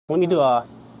Let me do a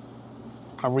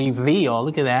reveal.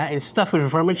 Look at that. It's stuffed with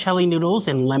vermicelli noodles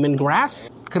and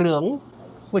lemongrass, krung,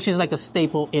 which is like a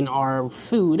staple in our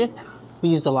food. We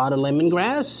used a lot of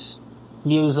lemongrass.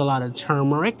 We used a lot of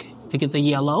turmeric to get the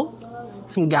yellow,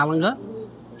 some galanga,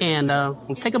 and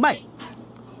let's take a bite.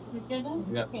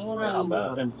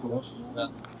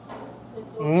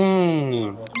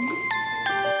 Mmm.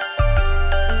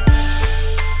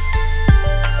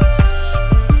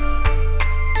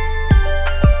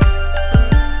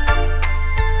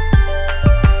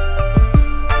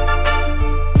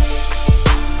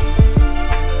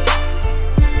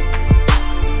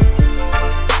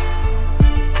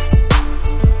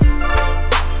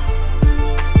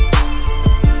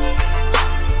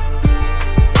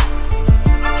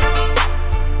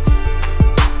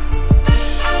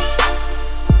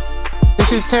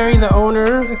 This is Terry, the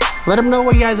owner. Let them know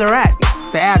where you guys are at,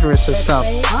 the address and stuff.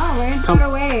 Oh, we're in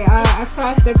Thailand,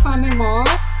 across the Khmer Mall.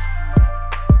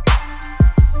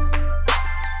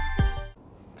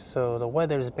 So the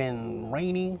weather's been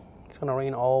rainy. It's gonna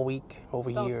rain all week over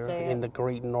here in the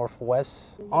Great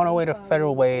Northwest. On our way to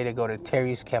Federal Way to go to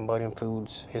Theary's Cambodian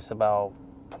Foods. It's about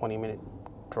 20-minute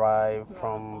drive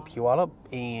from Puyallup,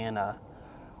 and I'm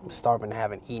starving,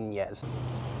 haven't eaten yet.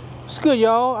 It's good,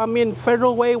 y'all. I'm in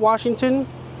Federal Way, Washington,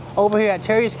 over here at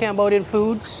Theary's Cambodian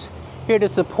Foods. Here to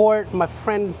support my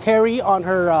friend Terry on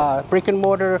her brick and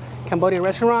mortar Cambodian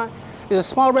restaurant. It's a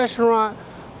small restaurant,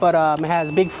 but it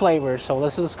has big flavors. So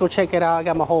let's go check it out. I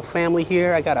got my whole family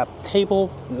here. I got a table,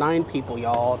 9 people,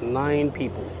 y'all, 9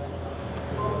 people.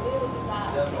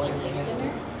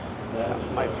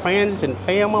 My friends and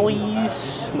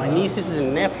families, my nieces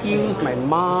and nephews, my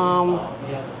mom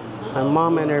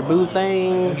and her boo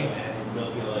thing.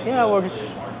 Yeah,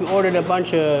 we ordered a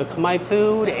bunch of Khmer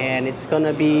food and it's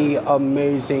gonna be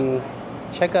amazing.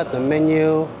 Check out the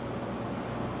menu.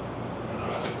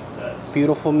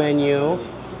 Beautiful menu.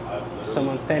 Some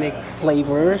authentic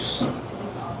flavors.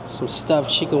 Some stuffed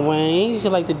chicken wings. You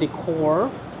like the decor.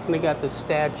 And they got the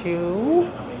statue.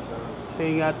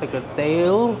 They got the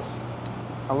cathedral.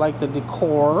 I like the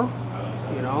decor,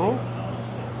 you know.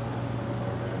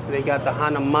 They got the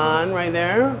Hanuman right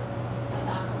there,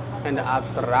 and the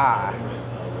Apsara.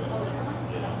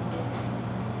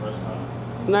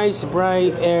 Nice,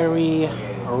 bright, airy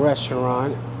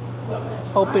restaurant.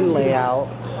 Open layout.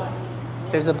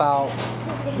 There's about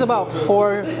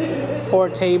four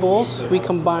tables. We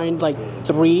combined like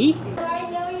 3.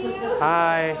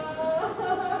 Hi.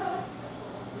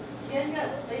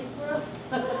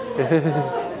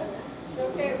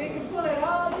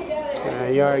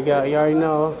 You already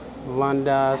know,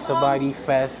 Landa Sabadi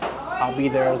Fest. I'll be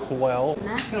there as well.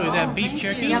 Oh, is that beef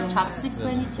jerky? You have chopsticks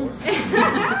by any chance?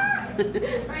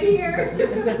 Right here.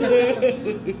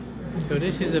 So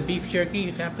this is a beef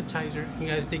jerky appetizer. You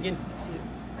guys digging?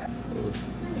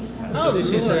 Oh, this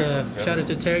is shout out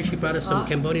to Terry. She brought us some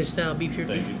Cambodian style beef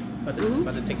jerky.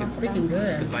 About to take a freaking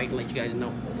good bite and let you guys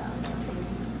know.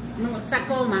 No,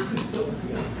 sako mà.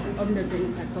 Ông được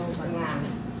chỉnh sako Clam.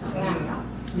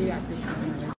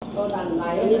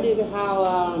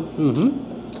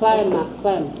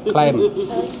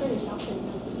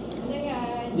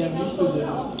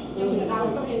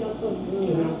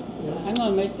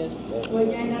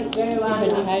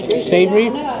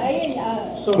 Savory,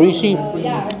 greasy,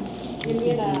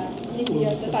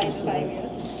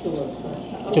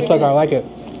 just like I like it.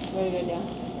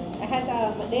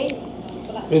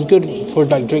 It's good for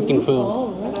like drinking food.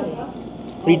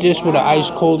 Eat this with an ice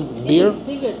cold beer,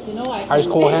 ice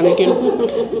cold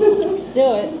Heineken.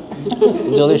 Still it.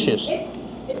 Delicious.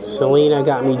 Selena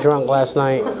got me drunk last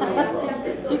night.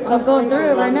 She's still going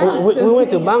through it right now. We went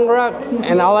to Bangkok,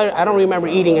 and I don't remember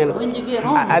eating it. When you get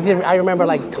home, I remember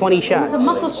like 20 shots. it's a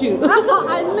muscle shoot.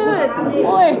 I knew it.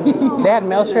 Boy. They had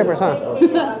male strippers, huh?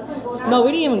 No,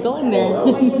 we didn't even go in there.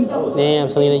 Damn,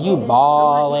 Selena, you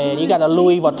ballin'. You got the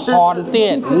Louis Vuitton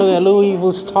thing. Look at Louis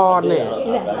Vuitton there.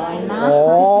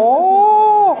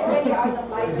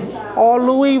 Oh,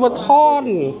 Louis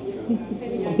Vuitton.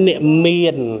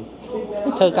 Mid.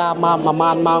 Took out my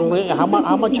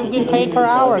how much you get paid per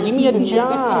hour? Give me a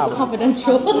job. It's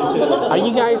confidential. Are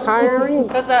you guys hiring?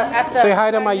 Say hi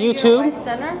to my YouTube.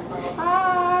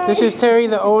 This is Terry,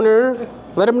 the owner.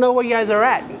 Let them know where you guys are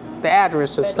at, the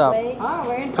address and stuff. Oh,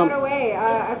 we're in Federal Way,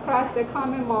 across the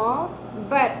Khmer Mall,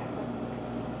 but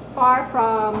far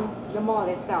from the mall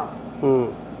itself.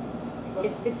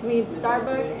 It's between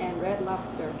Starbucks and Red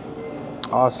Lobster.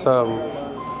 Awesome.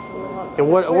 And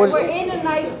we're in a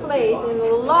nice place and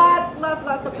lots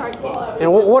of parking.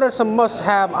 And what are some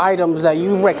must-have items that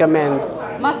you recommend?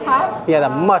 Must have? Yeah, the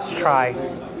must-try.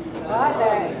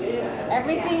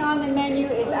 Everything on the menu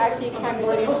is actually Theary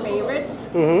Cambodian favorites.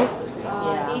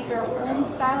 These are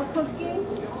home-style cooking.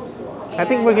 I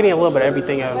think we're getting a little bit of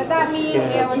everything out. But that means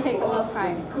it will take a little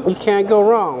time. You can't go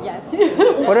wrong. Yes.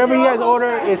 Whatever you guys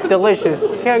order, it's delicious.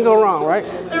 You can't go wrong, right?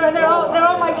 They're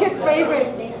all my kids'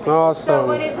 favorites. Awesome. So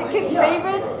when it's a kid's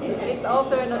favorite, it's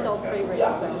also an adult favorite.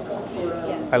 So,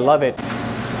 yeah. I love it. You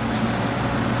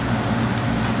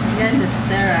guys just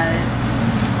stare at it.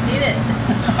 Eat it.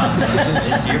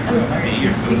 It's your food.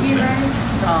 Your food. Sticky rice?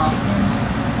 Oh.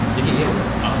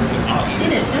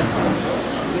 Eat it, sure.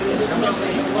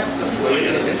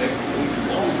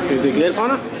 Is it good,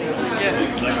 Anna?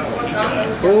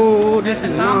 Yeah. Oh, this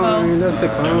That's is the combo. nice. That's the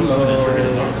combo.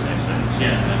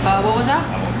 What was that?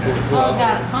 Oh,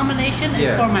 that combination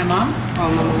is for my mom. Oh,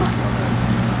 no, no.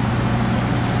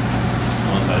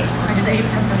 I just ate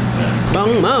pepper.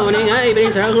 Bong morning, I've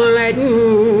been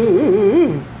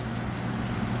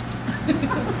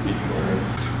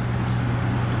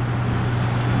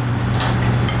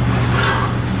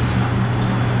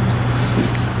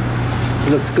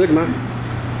Looks good, man.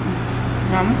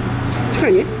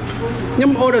 Cái gì?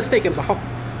 Nhâm order steak and bọc.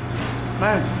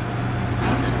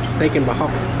 Steak and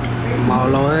bọc. Màu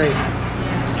lôi.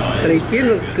 The chicken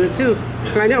looks good too.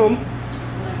 Cái nhá ông.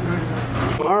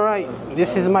 Alright,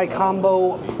 this is my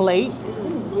combo plate.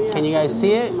 Can you guys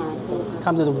see it?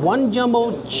 Comes with one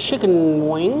jumbo chicken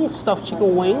wing, stuffed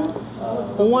chicken wing,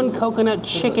 one coconut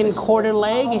chicken quarter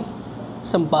leg,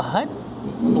 some bahut,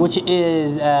 which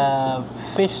is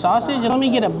fish sausage. Let me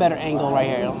get a better angle right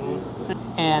here.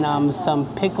 And some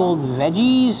pickled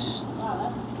veggies.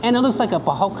 And it looks like a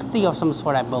pahokti of some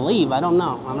sort, I believe. I don't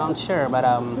know. I'm not sure, but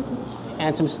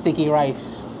and some sticky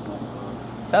rice.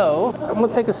 So I'm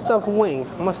gonna take a stuffed wing.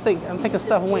 I'm gonna take a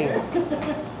stuffed wing.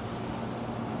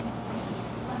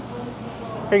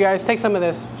 Here, guys, take some of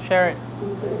this. Share it.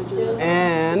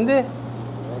 And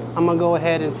I'm gonna go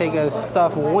ahead and take a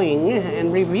stuffed wing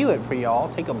and review it for y'all.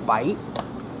 Take a bite.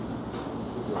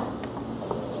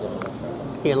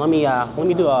 Here, let me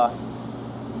do a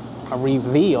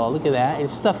reveal. Look at that.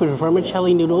 It's stuffed with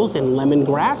vermicelli noodles and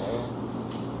lemongrass.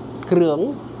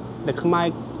 Krương, the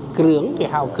Khmer krương, cái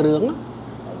hào krương,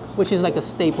 which is like a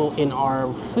staple in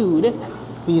our food.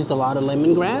 We used a lot of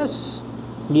lemongrass.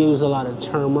 We used a lot of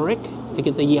turmeric to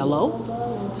get the yellow.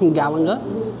 Some galanga.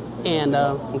 And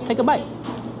let's take a bite.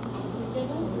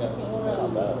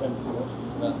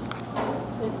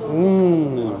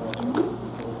 Mmm.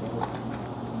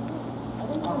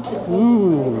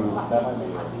 Mmm.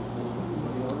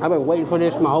 I've been waiting for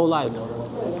this my whole life.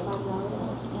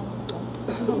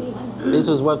 This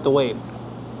is worth the wait.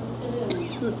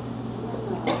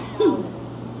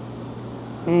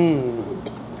 Mmm.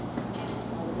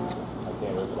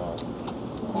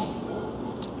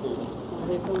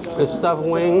 The stuffed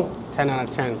wing, 10 out of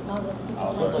 10.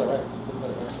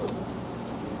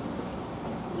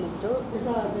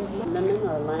 Lemon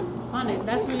or lime? Honey,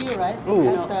 that's for you, right? Ooh.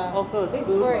 That's the, also a It's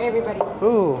spoon. for everybody.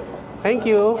 Ooh, thank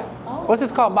you. What's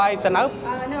this called? Bai Tanap?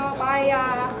 No, by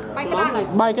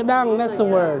Kadang. Bai Kadang, that's the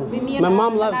word. My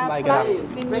mom loves Bai Kadang.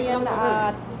 Bimian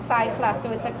side class, so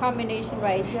it's a combination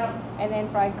rice and then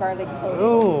fried garlic clove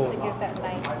Ooh. to give that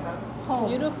nice home.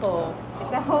 Beautiful.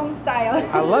 It's a home style.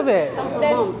 I love it.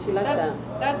 Mom, she likes that.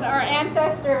 That's our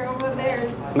ancestor over there.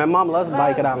 My mom loves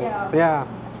Bai Kadang. Yeah.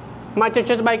 Mai cho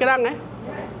Bai Kadang ấy.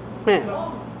 Nè.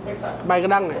 Bai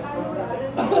Kadang này.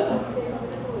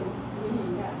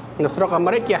 Nasrok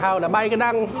Amerik ya how da Bai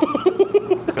Kadang.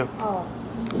 Oh,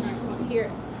 here,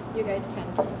 you guys can.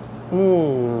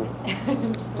 Mmm.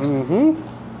 Mm-hmm.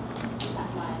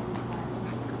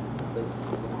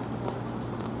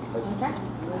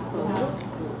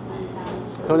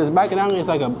 So this Bai Kadang is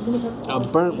like a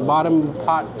burnt bottom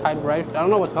pot type rice. I don't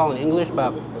know what's called in English,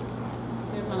 but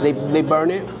they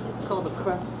burn it. It's called the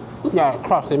crust. Yeah,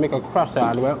 crust. They make a crust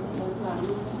out of it.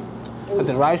 But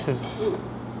the rice is.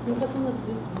 You put some of the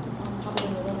soup.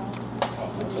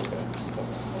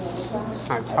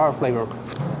 Like sour flavor.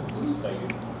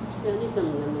 Yeah, need some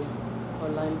lemon or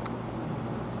lime.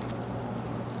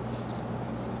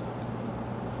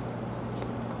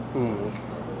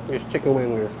 This chicken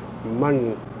wing is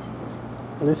money.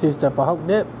 This is the pahok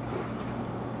dip.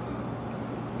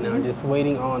 Now just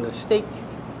waiting on the steak.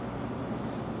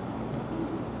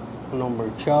 Number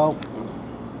chop.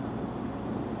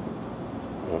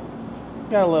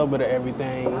 Got a little bit of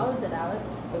everything. How is it,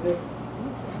 Alex?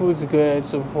 Food's good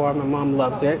so far. My mom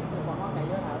loves it.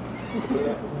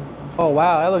 Oh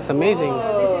wow, that looks amazing. This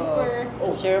is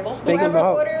for Shareable? Steak and whoever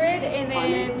bahut. order it, and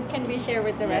then can be shared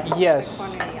with the rest. Yes. Of the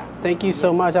quantity, yeah. Thank you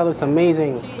so much. That looks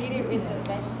amazing. You eat it with the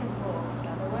vegetables,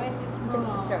 otherwise it's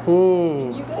raw.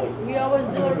 Mmm. You guys, We always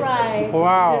do it right.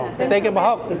 Wow. Steak and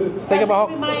bahok. Steak and bahok.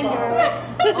 Reminder.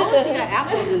 Oh, she got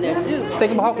apples in there too.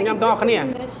 Steak and bahok. Yum dog.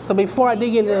 So before I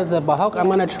dig into the bahok, I'm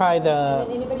gonna try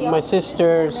my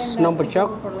sister's number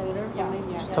choke.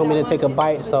 She told me to take a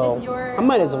bite, so I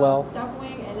might as well.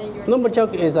 Number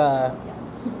choke is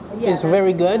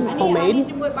very good, homemade.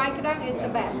 It's the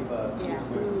best.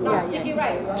 Not sticky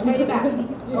rice. Very bad.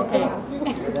 Okay.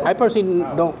 I personally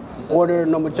don't order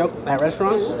number choke at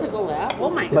restaurants, Oh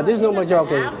my God. but this number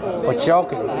choke is for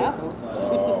choking.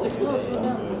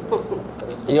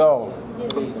 Yo,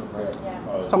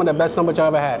 some of the best number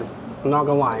choke I've ever had. I'm not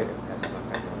gonna lie.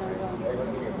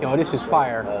 Yo, this is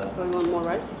fire.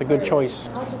 It's a good choice.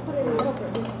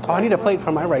 Oh, I need a plate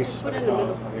for my rice.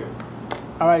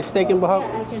 All right, steak and bahok.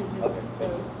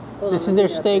 This is their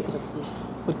steak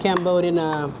with Cambodian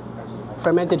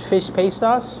fermented fish paste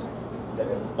sauce.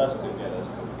 That's good.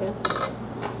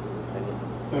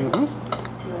 Mm-hmm.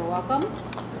 You're welcome.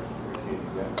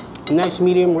 Nice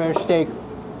medium rare steak.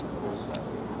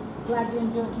 Glad you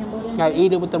enjoyed Cambodian. I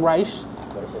eat it with the rice.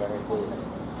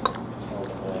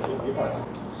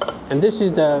 And this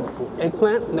is the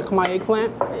eggplant, the Khmer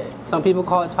eggplant. Some people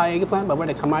call it Thai eggplant, but we're at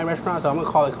a Khmer restaurant, so I'm gonna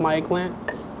call it Khmer eggplant.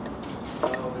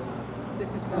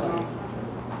 This is for me.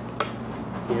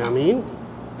 You know what I mean?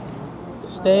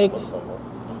 Steak,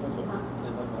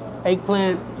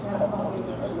 eggplant.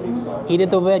 Eat it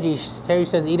with the veggies. Terry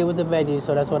says eat it with the veggies,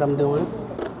 so that's what I'm doing.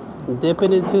 Dip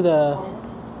it into the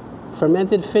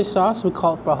fermented fish sauce. We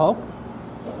call it bahok.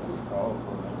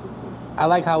 I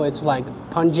like how it's like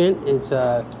pungent. It's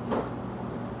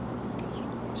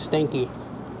stinky.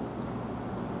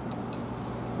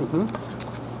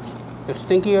 The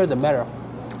stinkier, the better.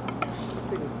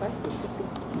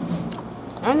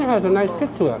 And it has a nice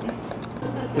kick to it.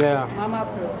 Yeah. Mama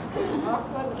approved.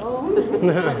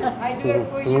 I do it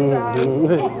for you guys.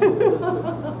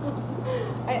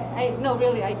 No,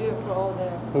 really, I do it for all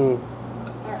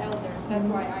our elders. That's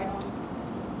why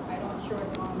I don't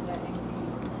short on the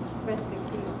festive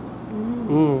food.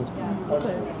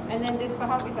 Yeah. And then this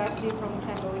bahok is actually from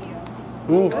Cambodia.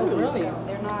 Oh, really?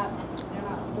 They're not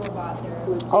store bought.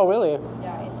 Oh, really?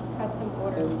 Yeah, it's custom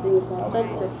ordered.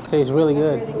 Tastes really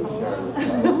good.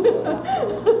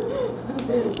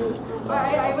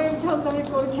 I went to tell somebody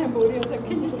from Cambodia, I was like,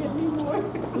 can you get me more?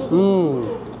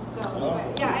 So,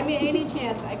 yeah, I mean, any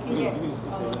chance I can get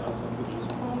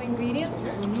home ingredients.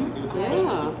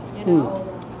 Yeah. You know,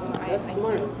 That's I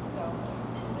smart. do, so.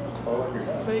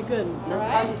 Very good. That's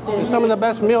how you stay. It's some of the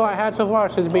best meal I had so far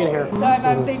since being here. So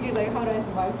I'm thinking, like, how do I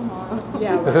survive tomorrow?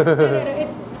 Yeah.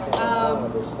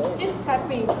 It's just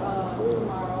prepping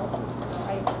tomorrow. So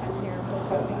I'm here for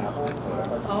prepping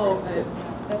tomorrow. Oh, okay.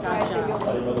 That's why I Gotcha.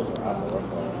 figured,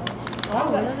 Oh,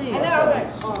 really? and then I was like,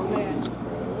 oh man,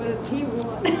 what does he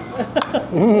want?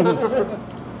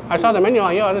 I saw the menu,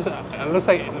 like, yo, this it looks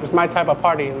like it's my type of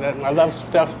party. I love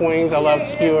stuffed wings, I love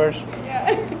skewers.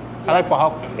 Yeah. I like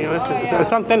bahok. You know,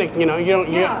 it's authentic. You know,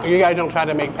 you guys don't try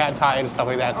to make pad thai and stuff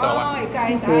like that. So. Oh,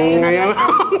 guys,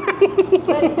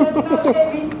 let's not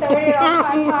get me started on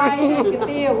pad thai and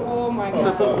katil. Oh my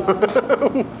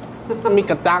god. Mi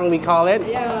katang, we call it.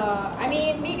 Yeah, I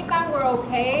mean, mi katang we're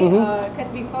okay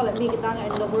because we call it mi katang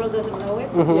and the world doesn't know it.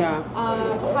 Yeah.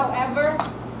 However,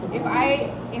 if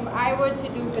I were to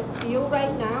do katil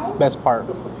right now, Best part.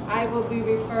 I will be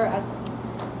referred as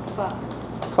pho.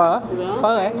 Pho? Pho,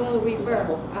 I eh? will refer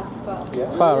as pho.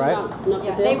 Pho, right?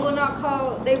 Yeah, they will not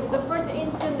call. The first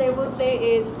instant they will say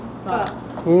is pho.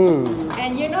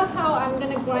 And you know how I'm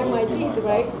gonna grind my teeth,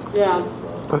 right? Yeah.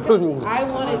 I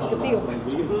wanted katil,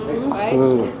 right?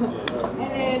 And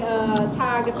then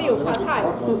tha katil, pad thai.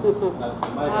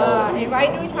 If I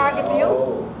do tha katil,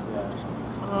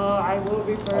 I will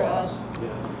refer as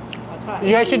pad thai.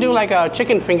 You guys should do like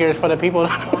chicken fingers for the people,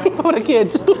 for the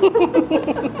kids.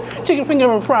 Chicken finger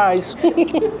and fries.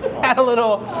 Add a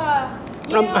little.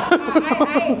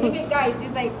 Guys,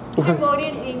 it's like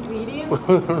Cambodian ingredients.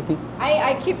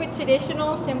 I keep it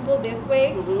traditional, simple this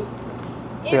way.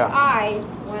 If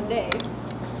one day,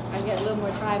 I get a little more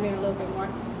time and a little bit more.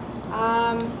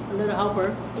 A little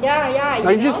helper. Yeah.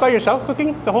 Are you just by yourself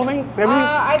cooking the whole thing? Everything?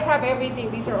 I prep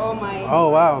everything. These are all my. Oh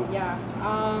wow. Yeah.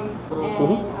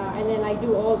 And then I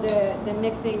do all the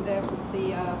mixing, the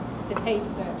taste,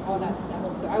 all that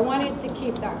stuff. So I wanted to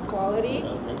keep that quality. I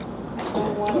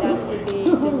don't want that to be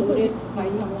diluted by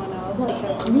someone else.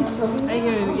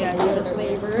 You're the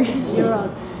flavor. You're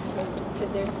us.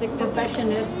 They're sick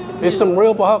Perfectionist. There's some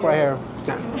real bahok right here.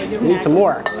 Need some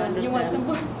more. You want some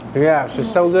more? Yeah,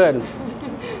 she's so good.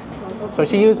 So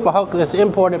she used bahok that's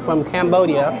imported from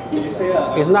Cambodia.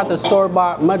 It's not the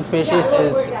store-bought mudfish.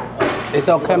 It's It's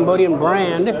a Cambodian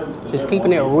brand. Just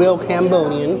keeping it real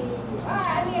Cambodian.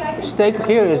 Steak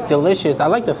here is delicious. I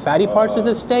like the fatty parts of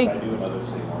the steak.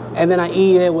 And then I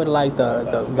eat it with like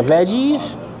the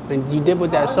veggies. And you dip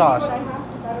with that sauce.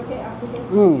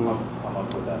 Mmm.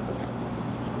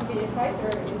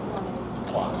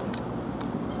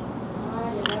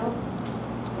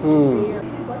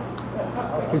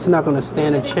 Mmm. It's not going to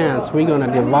stand a chance. We're going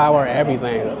to devour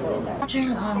everything.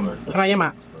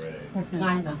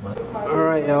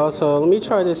 Alright, y'all. So let me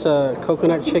try this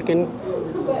coconut chicken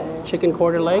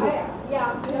quarter leg.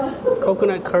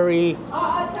 Coconut curry.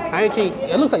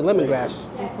 It looks like lemongrass.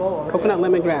 Coconut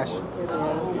lemongrass.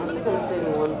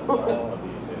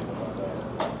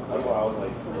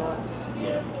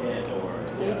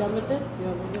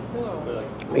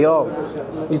 Yo,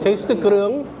 you taste the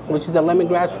grung, which is the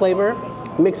lemongrass flavor,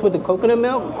 mixed with the coconut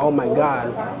milk. Oh my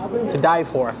God, to die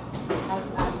for.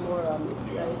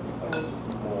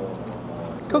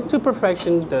 Cooked to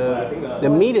perfection. The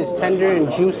meat is tender and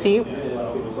juicy,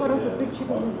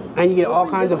 and you get all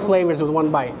kinds of flavors with one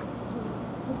bite.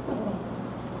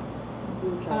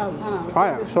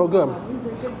 Try it, so good.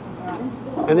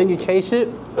 And then you chase it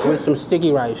with some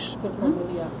sticky rice.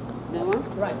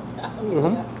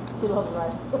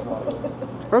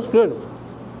 That's good.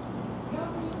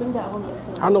 I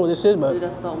don't know what this is, but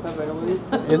that's salt and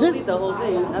pepper. Is it? Eat the whole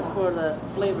thing. That's for the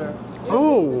flavor.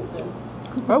 Oh,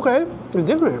 okay. It's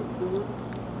different.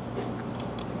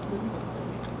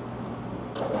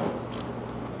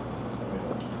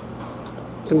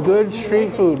 Some good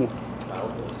street food.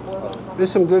 This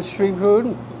is some good street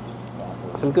food.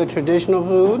 Some good traditional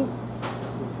food.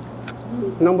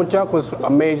 Number chuck was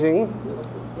amazing.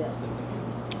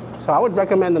 So I would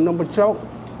recommend the number chuck,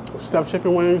 stuffed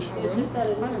chicken wings,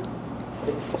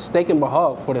 steak and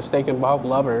bahag for the steak and bahag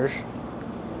lovers.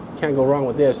 Can't go wrong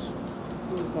with this.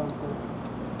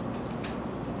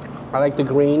 I like the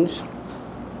greens.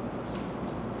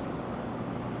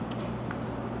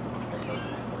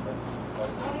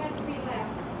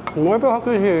 More bahag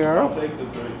is here.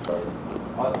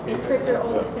 And trigger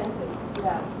all the senses.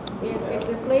 Yeah. If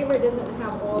the flavor doesn't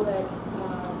have all the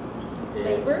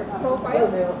flavor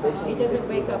profile, it doesn't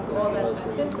wake up all that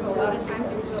senses. So a lot of times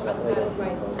you feel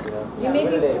unsatisfied. You may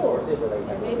be full,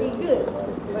 it may be good,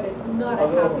 but it's not a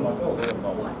happy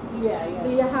one. Yeah. So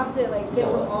you have to like get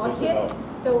them all hit.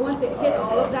 So once it hit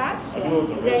all of that,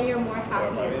 then you're more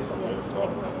happy.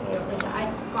 I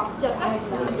scoffed it.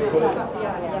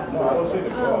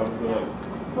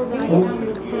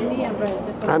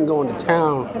 I'm going to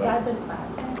town.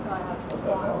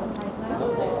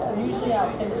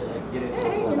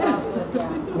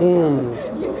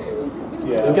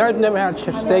 You guys never had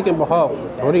steak and bahag.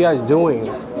 What are you guys doing?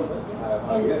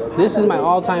 This is my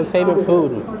all-time favorite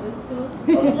food.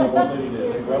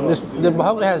 The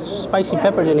bahag has spicy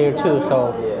peppers in here too,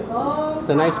 so it's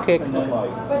a nice kick.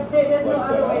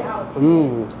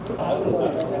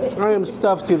 I am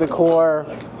stuffed to the core.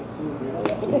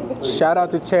 Shout out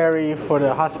to Theary for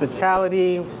the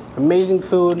hospitality. Amazing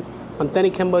food,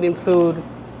 authentic Cambodian food.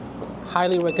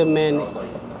 Highly recommend.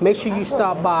 Make sure you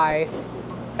stop by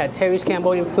at Theary's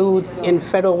Cambodian Foods in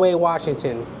Federal Way,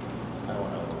 Washington.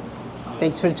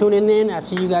 Thanks for tuning in. I'll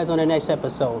see you guys on the next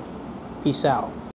episode. Peace out.